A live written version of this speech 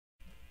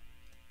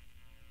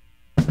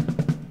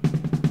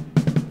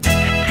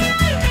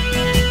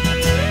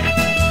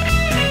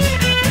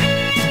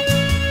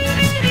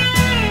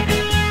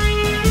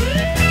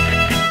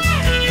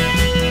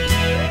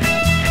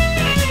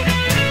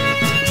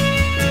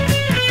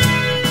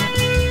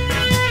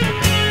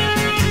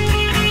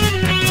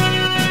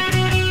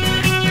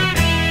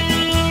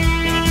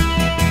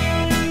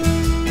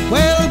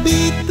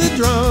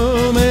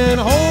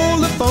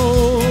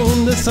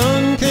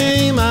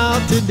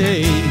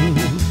today.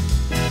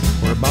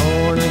 We're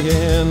born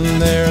again,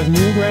 there's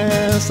new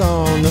grass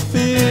on the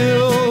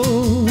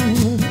field.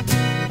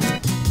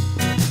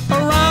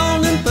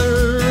 Around in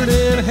third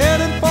and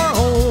headed for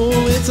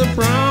home, it's a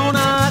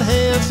brown-eyed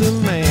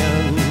handsome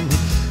man.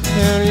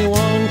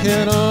 Anyone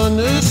can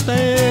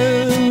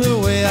understand the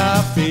way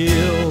I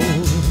feel.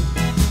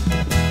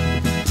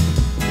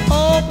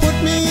 Oh, put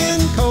me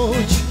in,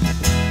 coach,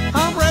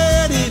 I'm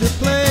ready to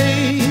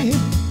play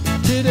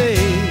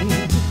today.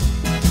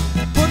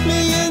 Put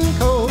me in,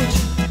 coach,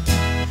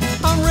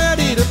 I'm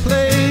ready to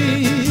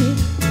play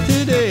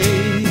today.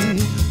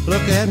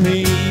 Look at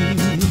me,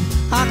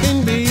 I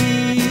can be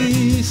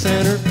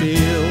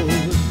Centerfield.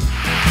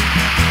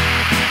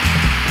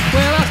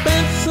 Well, I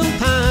spent some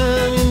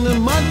time in the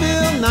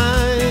Mudville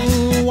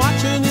 9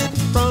 watching it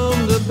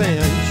from the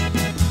bench.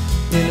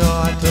 You know,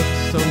 I took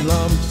some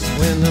lumps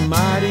when the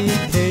mighty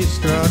K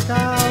struck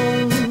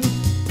out.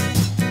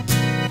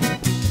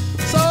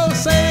 So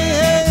say,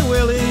 hey,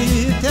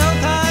 Willie, tell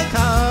Ty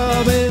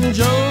Cobb and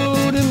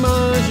Joe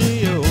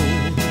DiMaggio,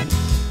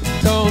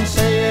 don't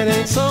say it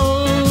ain't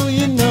so,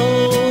 you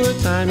know the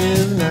time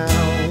is now.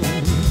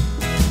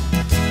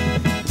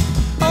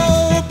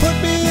 Oh, put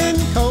me in,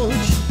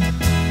 coach,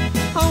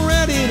 I'm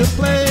ready to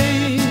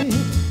play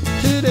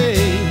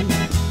today.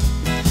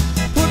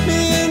 Put me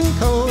in,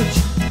 coach,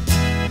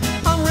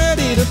 I'm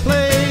ready to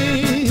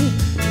play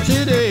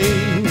today.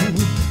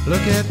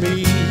 Look at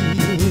me,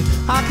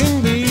 I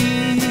can be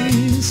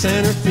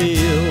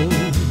Centerfield.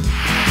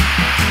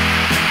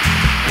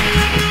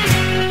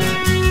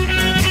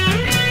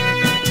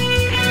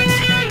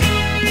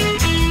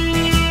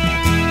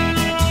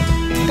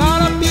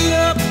 Got a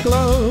beat-up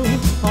glove,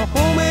 a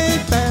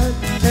homemade bat,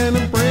 and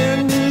a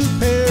brand new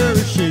pair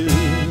of shoes.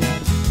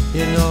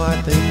 You know,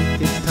 I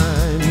think it's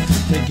time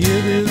to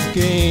give this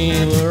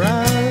game a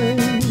ride.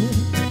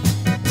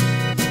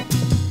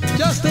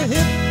 Just to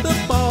hit the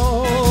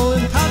ball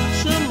and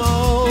touch 'em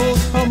all,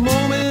 a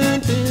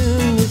moment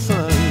in the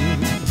sun.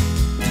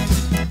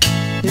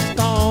 It's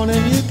gone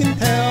and you can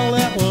tell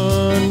that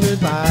one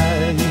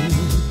goodbye.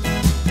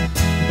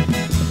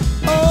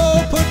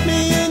 Oh, put me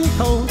in,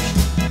 coach,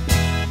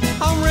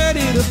 I'm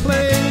ready to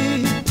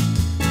play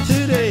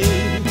today.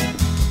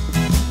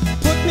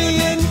 Put me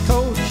in,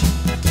 coach,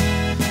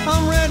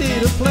 I'm ready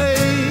to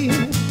play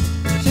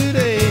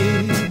today.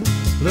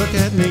 Look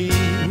at me,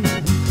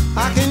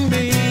 I can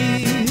be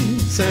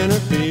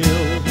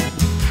Centerfield.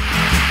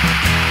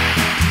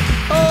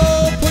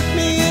 Oh, put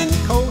me in,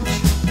 coach,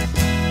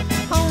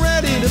 I'm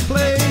ready to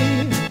play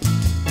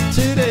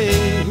today.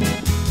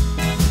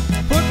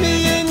 Put me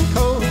in,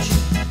 coach,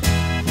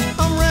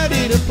 I'm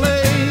ready to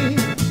play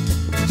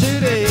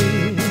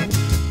today.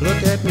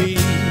 Look at me,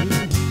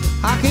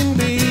 I can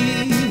be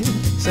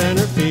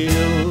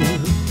Centerfield.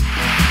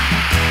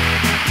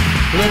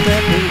 Look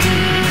at me.